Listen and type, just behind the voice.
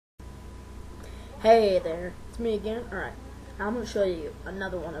Hey there, it's me again. Alright, I'm going to show you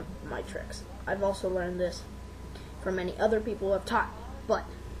another one of my tricks. I've also learned this from many other people who have taught me. But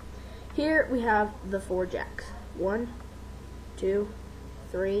here we have the 4 jacks. 1, 2,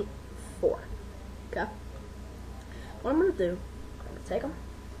 3, 4. Okay? What I'm going to do, I'm going to take them.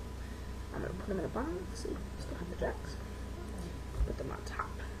 I'm going to put them in a bottom. See, still have the jacks. Put them on top,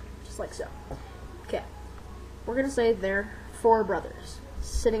 just like so. Okay, we're going to say they're 4 brothers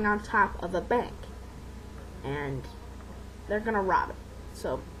sitting on top of a bank, and they're going to rob it.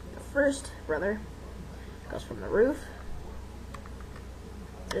 So the first brother goes from the roof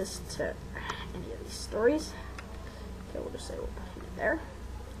just to any of these stories. Okay, we'll just say we'll put him there.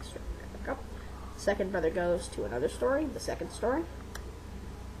 Straight back up. Second brother goes to another story, the second story.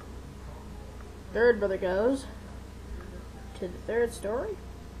 Third brother goes to the third story.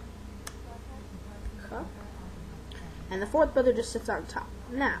 Okay. And the fourth brother just sits on top.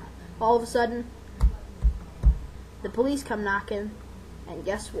 Now, all of a sudden, the police come knocking, and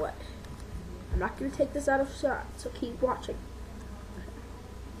guess what? I'm not going to take this out of shot, so keep watching.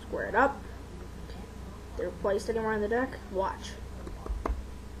 Square it up. They're placed anywhere on the deck. Watch.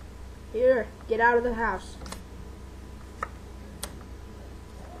 Here, get out of the house.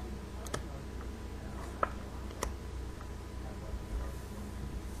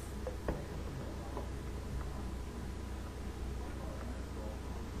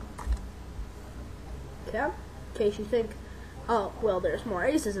 Okay, in case you think, oh, well, there's more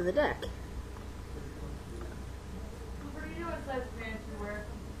aces in the deck. What are you doing such fancy work?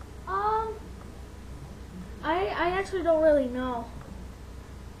 I actually don't really know.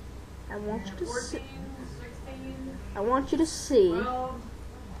 I want you to 14, see. 16, I want you to see 12.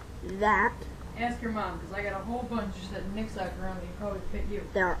 that Ask your mom, because I got a whole bunch that Nick's out around me. Probably fit you.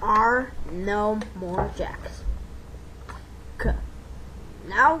 there are no more jacks. Okay.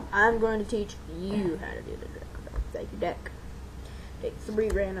 Now I'm going to teach you how to do the deck. Take your deck. Take 3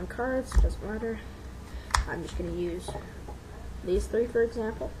 random cards. Doesn't matter. I'm just going to use these 3 for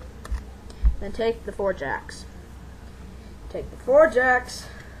example. Then take the 4 jacks. Take the 4 jacks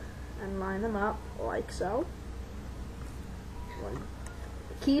and line them up like so.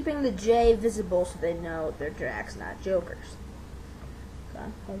 Keeping the J visible so they know they're jacks, not jokers. Okay,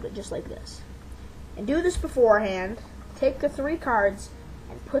 hold it just like this. And do this beforehand. Take the 3 cards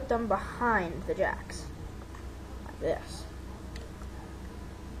and put them behind the jacks. Like this.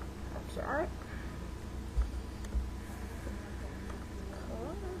 I'm sorry.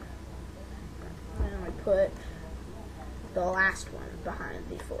 And we put the last one behind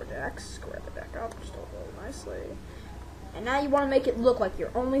the 4 jacks. Square the deck up just a little nicely. And now you want to make it look like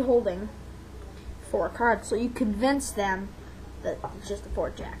you're only holding 4 cards, so you convince them that it's just the 4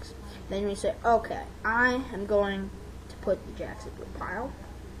 jacks. Then you say, okay, I am going to put the jacks into a pile.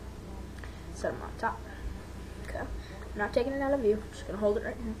 Set them on top. Okay. I'm not taking it out of view. I'm just going to hold it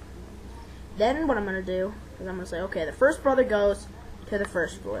right here. Then what I'm going to do is I'm going to say, okay, the first brother goes to the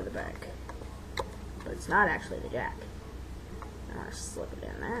first floor of the bank. But it's not actually the jack. I'm going to slip it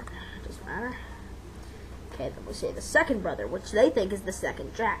in there. Doesn't matter. Okay, then we say the second brother, which they think is the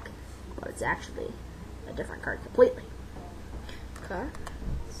second jack. But it's actually a different card completely. Okay.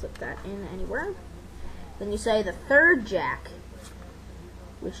 Slip that in anywhere. Then you say the third jack,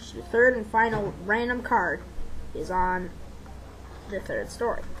 which is your third and final random card, is on the third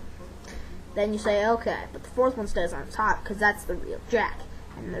story. Then you say, okay, but the fourth one stays on top because that's the real jack.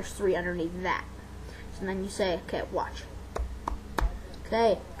 And there's 3 underneath that. So then you say, okay, watch.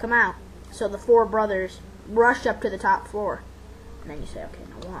 Okay, come out. So the 4 brothers rush up to the top floor. And then you say, okay,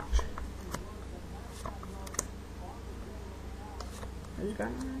 now watch. Who's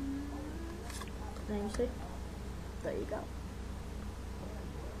going? Then you see? There you go.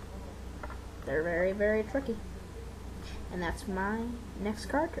 They're very, very tricky. And that's my next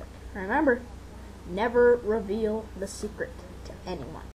card trick. Remember, never reveal the secret to anyone.